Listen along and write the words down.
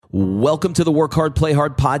Welcome to the Work Hard, Play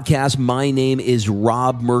Hard podcast. My name is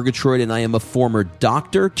Rob Murgatroyd, and I am a former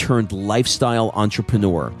doctor turned lifestyle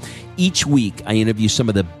entrepreneur. Each week, I interview some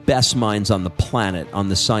of the best minds on the planet on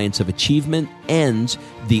the science of achievement and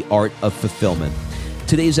the art of fulfillment.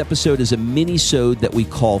 Today's episode is a mini-sode that we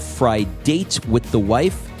call Fri-Date with the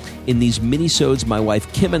Wife. In these mini-sodes, my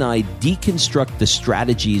wife Kim and I deconstruct the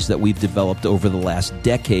strategies that we've developed over the last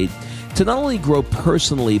decade to not only grow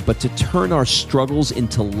personally, but to turn our struggles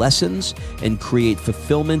into lessons and create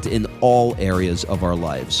fulfillment in all areas of our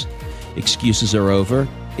lives. Excuses are over.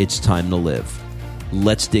 It's time to live.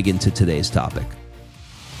 Let's dig into today's topic.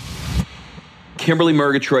 Kimberly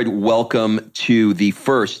Murgatroyd, welcome to the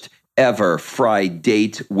first ever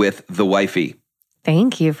Fri-Date with the Wifey.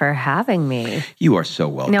 Thank you for having me. You are so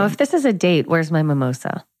welcome. Now, if this is a date, where's my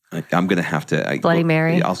mimosa? I'm going to have to... Bloody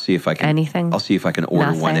Mary? I'll see if I can... Anything? I'll see if I can order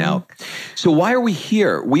Nothing. one out. So why are we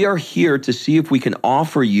here? We are here to see if we can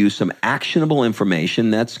offer you some actionable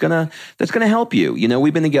information that's gonna help you. You know,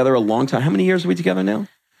 we've been together a long time. How many years are we together now?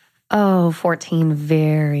 14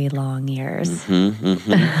 very long years. All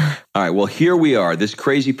right, well, here we are. This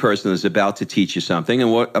crazy person is about to teach you something.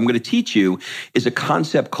 And what I'm going to teach you is a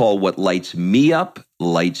concept called what lights me up,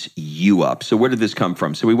 lights you up. So where did this come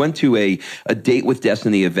from? So we went to a Date with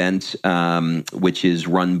Destiny event, which is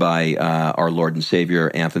run by our Lord and Savior,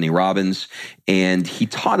 Anthony Robbins. And he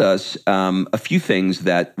taught us a few things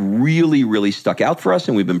that really, really stuck out for us.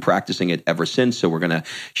 And we've been practicing it ever since. So we're going to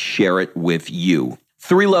share it with you.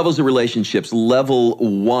 3 levels of relationships. Level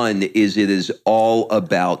 1 is it is all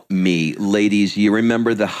about me. Ladies, you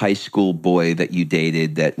remember the high school boy that you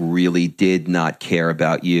dated that really did not care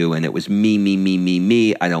about you, and it was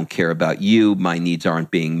me. I don't care about you. My needs aren't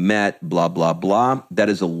being met, blah, blah, blah. That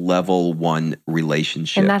is a level 1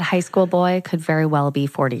 relationship. And that high school boy could very well be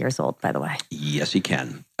 40 years old, by the way. Yes, he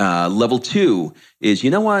can. Level 2 is, you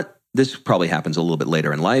know what? This probably happens a little bit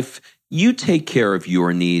later in life. You take care of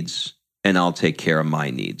your needs, and I'll take care of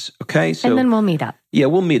my needs. Okay? So, and then we'll meet up. Yeah,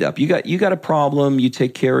 we'll meet up. You got a problem, you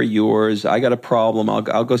take care of yours. I got a problem,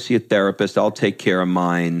 I'll go see a therapist, I'll take care of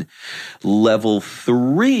mine. Level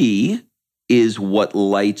 3 is what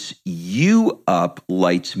lights you up,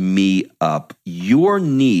 lights me up. Your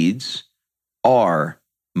needs are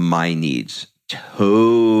my needs.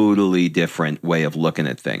 Totally different way of looking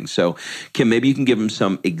at things. So, Kim, maybe you can give them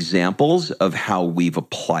some examples of how we've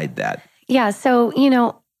applied that. Yeah, so,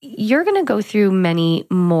 you're going to go through many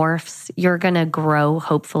morphs. You're going to grow,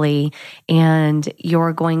 hopefully, and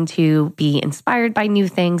you're going to be inspired by new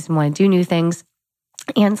things and want to do new things.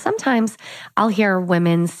 And sometimes I'll hear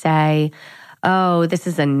women say, oh, this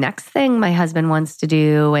is the next thing my husband wants to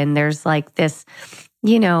do. And there's like this,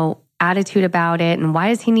 attitude about it. And why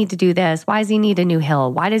does he need to do this? Why does he need a new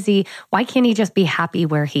hill? Why can't he just be happy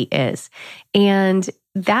where he is? And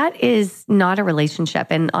that is not a relationship.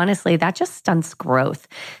 And honestly, that just stunts growth.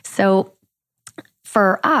 So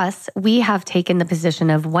for us, we have taken the position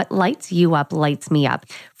of what lights you up, lights me up.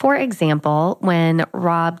 For example, when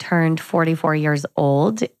Rob turned 44 years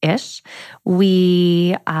old-ish,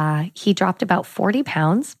 he dropped about 40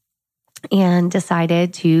 pounds and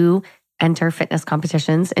decided to enter fitness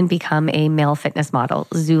competitions and become a male fitness model,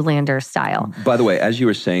 Zoolander style. By the way, as you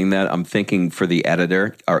were saying that, I'm thinking for the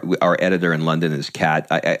editor, our editor in London is Kat.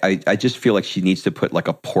 I just feel like she needs to put like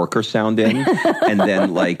a porker sound in, and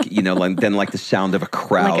then like the sound of a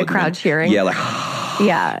crowd, like a crowd cheering. Yeah, like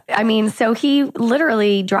yeah. I mean, so he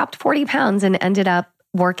literally dropped 40 pounds and ended up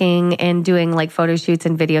working and doing like photo shoots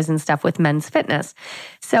and videos and stuff with Men's Fitness.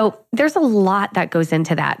 So there's a lot that goes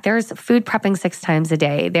into that. There's food prepping 6 times a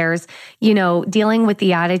day. There's, dealing with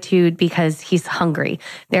the attitude because he's hungry.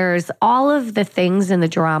 There's all of the things in the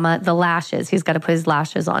drama, the lashes. He's got to put his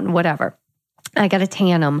lashes on, whatever. I got to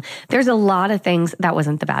tan them. There's a lot of things. That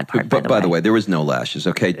wasn't the bad part, by the way, there was no lashes,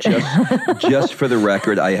 okay? Just for the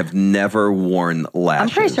record, I have never worn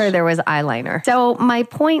lashes. I'm pretty sure there was eyeliner. So my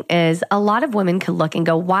point is, a lot of women could look and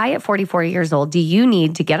go, why at 44 years old do you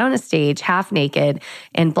need to get on a stage half naked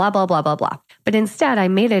and blah, blah, blah, blah, blah. But instead, I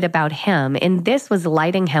made it about him, and this was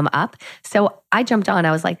lighting him up. So I jumped on.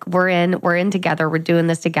 I was like, we're in together. We're doing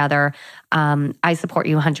this together. I support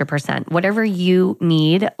you 100%. Whatever you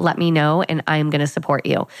need, let me know, and I'm going to support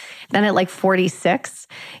you. Then at like 46,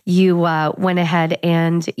 you went ahead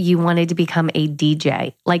and you wanted to become a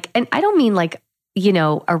DJ. And I don't mean like,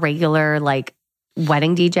 a regular like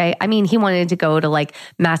wedding DJ. I mean, he wanted to go to like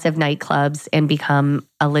massive nightclubs and become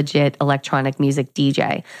a legit electronic music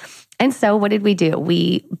DJ. And so what did we do?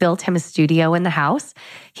 We built him a studio in the house.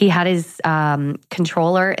 He had his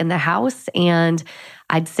controller in the house, and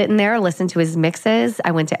I'd sit in there, listen to his mixes.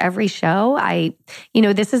 I went to every show.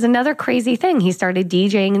 This is another crazy thing. He started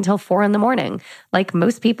DJing until 4 a.m. Like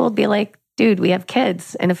most people would be like, dude, we have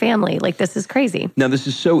kids and a family. Like, this is crazy. Now, this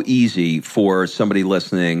is so easy for somebody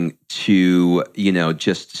listening to,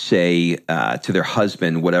 just say to their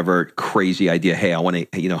husband, whatever crazy idea, hey, I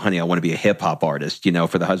want to, honey, I want to be a hip hop artist,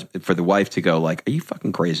 for the husband, for the wife to go like, are you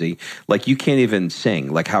fucking crazy? Like, you can't even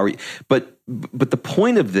sing. Like, how are you? But the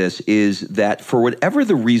point of this is that for whatever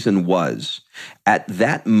the reason was, at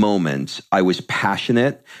that moment, I was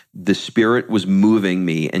passionate. The Spirit was moving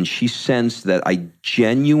me, and she sensed that I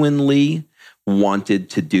genuinely wanted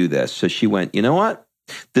to do this. So she went, you know what?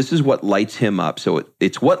 This is what lights him up. So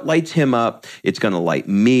it's what lights him up. It's going to light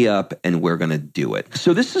me up, and we're going to do it.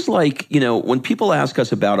 So this is like, when people ask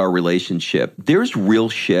us about our relationship, there's real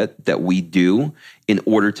shit that we do in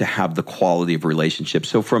order to have the quality of relationship.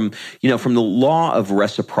 So from the law of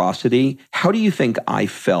reciprocity, how do you think I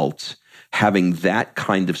felt having that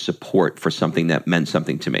kind of support for something that meant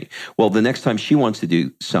something to me? Well, the next time she wants to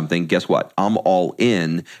do something, guess what? I'm all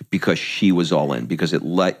in because she was all in, because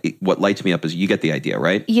what lights me up is, you get the idea,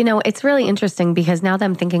 right? It's really interesting because now that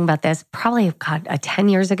I'm thinking about this, probably, 10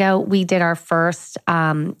 years ago, we did our first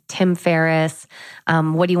Tim Ferriss,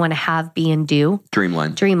 what do you want to have, be, and do?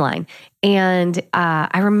 Dreamline. And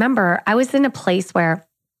I remember I was in a place where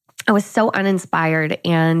I was so uninspired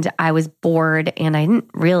and I was bored and I didn't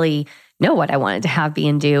really know what I wanted to have, be,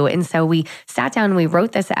 and do. And so we sat down and we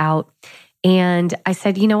wrote this out. And I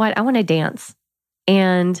said, you know what? I want to dance.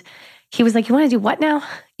 And he was like, you want to do what now?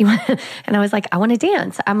 And I was like, I want to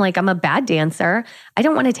dance. I'm like, I'm a bad dancer. I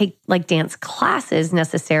don't want to take like dance classes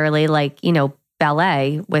necessarily, like,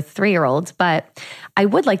 ballet with 3-year-olds, but I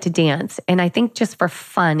would like to dance. And I think just for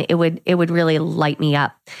fun, it would really light me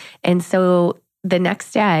up. And so the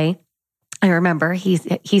next day, I remember he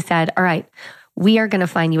said, all right, we are going to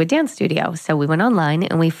find you a dance studio. So we went online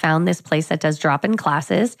and we found this place that does drop-in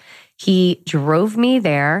classes. He drove me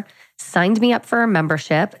there, signed me up for a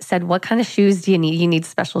membership, said, what kind of shoes do you need? You need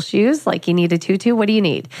special shoes? Like, you need a tutu? What do you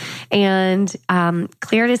need? And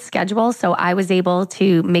cleared his schedule. So I was able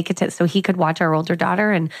to make it so he could watch our older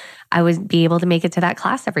daughter, and I would be able to make it to that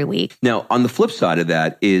class every week. Now, on the flip side of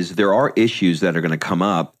that is there are issues that are going to come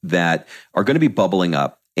up that are going to be bubbling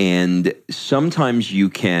up. And sometimes you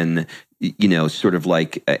can sort of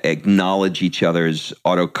like acknowledge each other's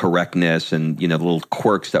autocorrectness and, the little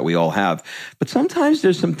quirks that we all have. But sometimes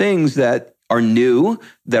there's some things that are new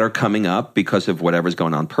that are coming up because of whatever's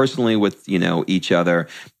going on personally with, each other,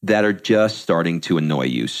 that are just starting to annoy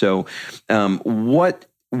you. So what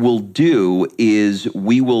we'll do is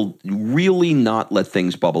we will really not let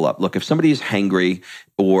things bubble up. Look, if somebody is hangry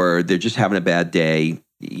or they're just having a bad day,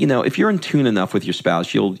 if you're in tune enough with your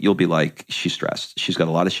spouse, you'll be like, she's stressed. She's got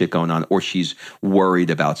a lot of shit going on, or she's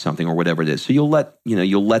worried about something, or whatever it is. So you'll let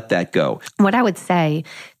that go. What I would say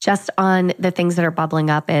just on the things that are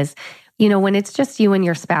bubbling up is, when it's just you and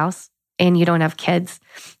your spouse and you don't have kids,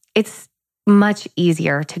 it's much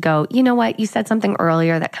easier to go, you know what, you said something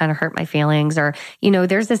earlier that kind of hurt my feelings, or,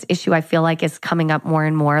 there's this issue I feel like is coming up more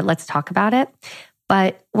and more. Let's talk about it.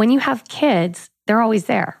 But when you have kids, they're always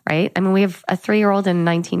there, right? I mean, we have a 3-year-old and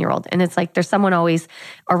a 19-year-old, and it's like there's someone always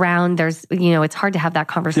around. There's, it's hard to have that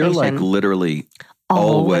conversation. They're like literally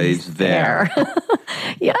always there.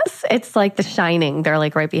 Yes, it's like The Shining. They're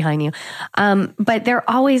like right behind you. But they're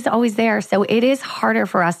always there. So it is harder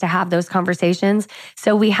for us to have those conversations.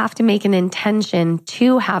 So we have to make an intention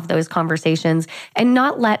to have those conversations and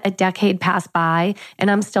not let a decade pass by and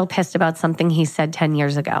I'm still pissed about something he said 10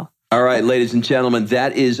 years ago. All right, ladies and gentlemen,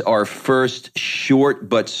 that is our first short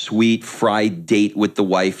but sweet Fri-Date with the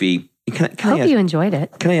Wifey. Hope you enjoyed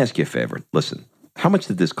it. Can I ask you a favor? Listen, how much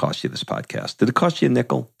did this cost you, this podcast? Did it cost you a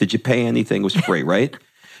nickel? Did you pay anything? It was free, right?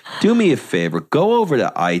 Do me a favor. Go over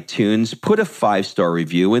to iTunes, put a 5-star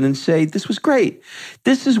review in and say, this was great.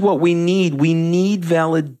 This is what we need. We need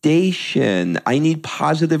validation. I need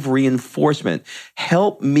positive reinforcement.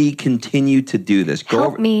 Help me continue to do this.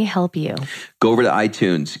 Help me help you. Go over to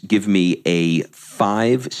iTunes. Give me a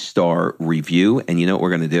 5-star review. And you know what we're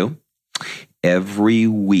going to do? Every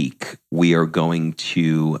week, we are going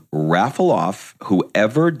to raffle off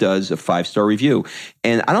whoever does a 5-star review.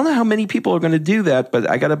 And I don't know how many people are going to do that, but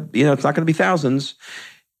it's not going to be thousands.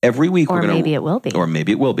 Every week, or maybe it will be. Or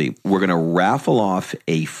maybe it will be. We're going to raffle off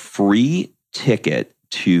a free ticket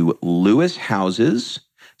to Lewis House's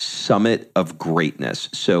Summit of Greatness.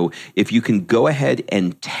 So if you can go ahead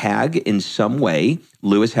and tag in some way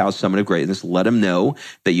Lewis Howes Summit of Greatness, let him know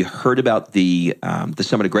that you heard about the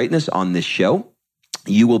Summit of Greatness on this show.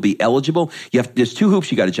 You will be eligible. There's 2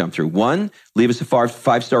 hoops you got to jump through. 1, leave us a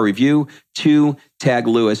 5-star review. 2, tag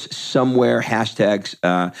Lewis somewhere. Hashtags,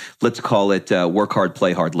 let's call it Work Hard,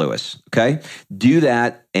 Play Hard Lewis. Okay? Do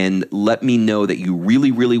that and let me know that you really,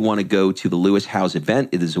 really want to go to the Lewis Howes event.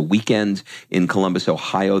 It is a weekend in Columbus,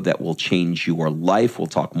 Ohio that will change your life. We'll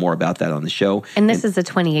talk more about that on the show. And this is a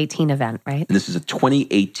 2018 event, right? And this is a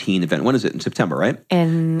 2018 event. When is it? In September, right?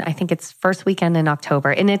 And I think it's first weekend in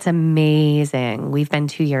October. And it's amazing. We've been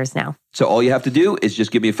 2 years now. So all you have to do is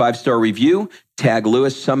just give me a 5-star review, tag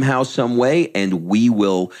Lewis somehow, some way, and we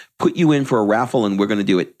will put you in for a raffle, and we're going to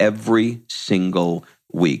do it every single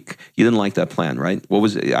week. You didn't like that plan, right? What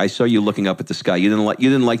was it? I saw you looking up at the sky. You didn't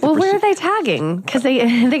like the Well, where are they tagging? Because they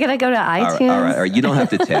got to go to iTunes. All right. You don't have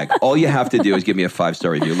to tag. All you have to do is give me a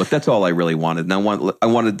 5-star review. Look, that's all I really wanted. And I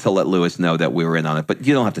wanted to let Lewis know that we were in on it, but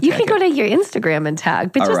you don't have to tag. You can go to your Instagram and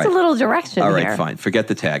tag, but just a little direction All right, here. fine. Forget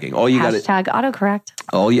the tagging. All you got Hashtag autocorrect.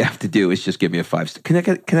 All you have to do is just give me a 5-star.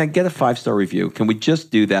 Can I get a 5-star review? Can we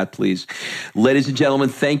just do that, please? Ladies and gentlemen,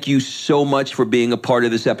 thank you so much for being a part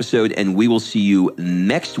of this episode, and we will see you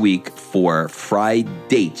next week for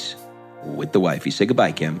Fri-Date with the Wifey. Say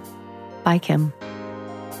goodbye, Kim. Bye, Kim.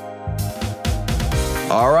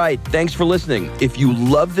 All right. Thanks for listening. If you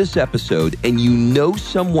love this episode and you know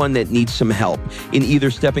someone that needs some help in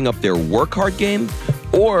either stepping up their work hard game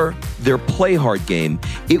or their play hard game,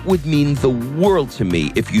 it would mean the world to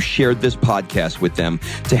me if you shared this podcast with them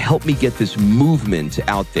to help me get this movement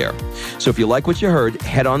out there. So if you like what you heard,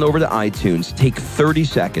 head on over to iTunes, take 30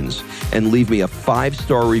 seconds, and leave me a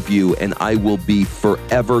 5-star review, and I will be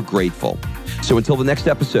forever grateful. So until the next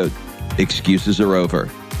episode, excuses are over.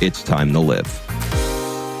 It's time to live.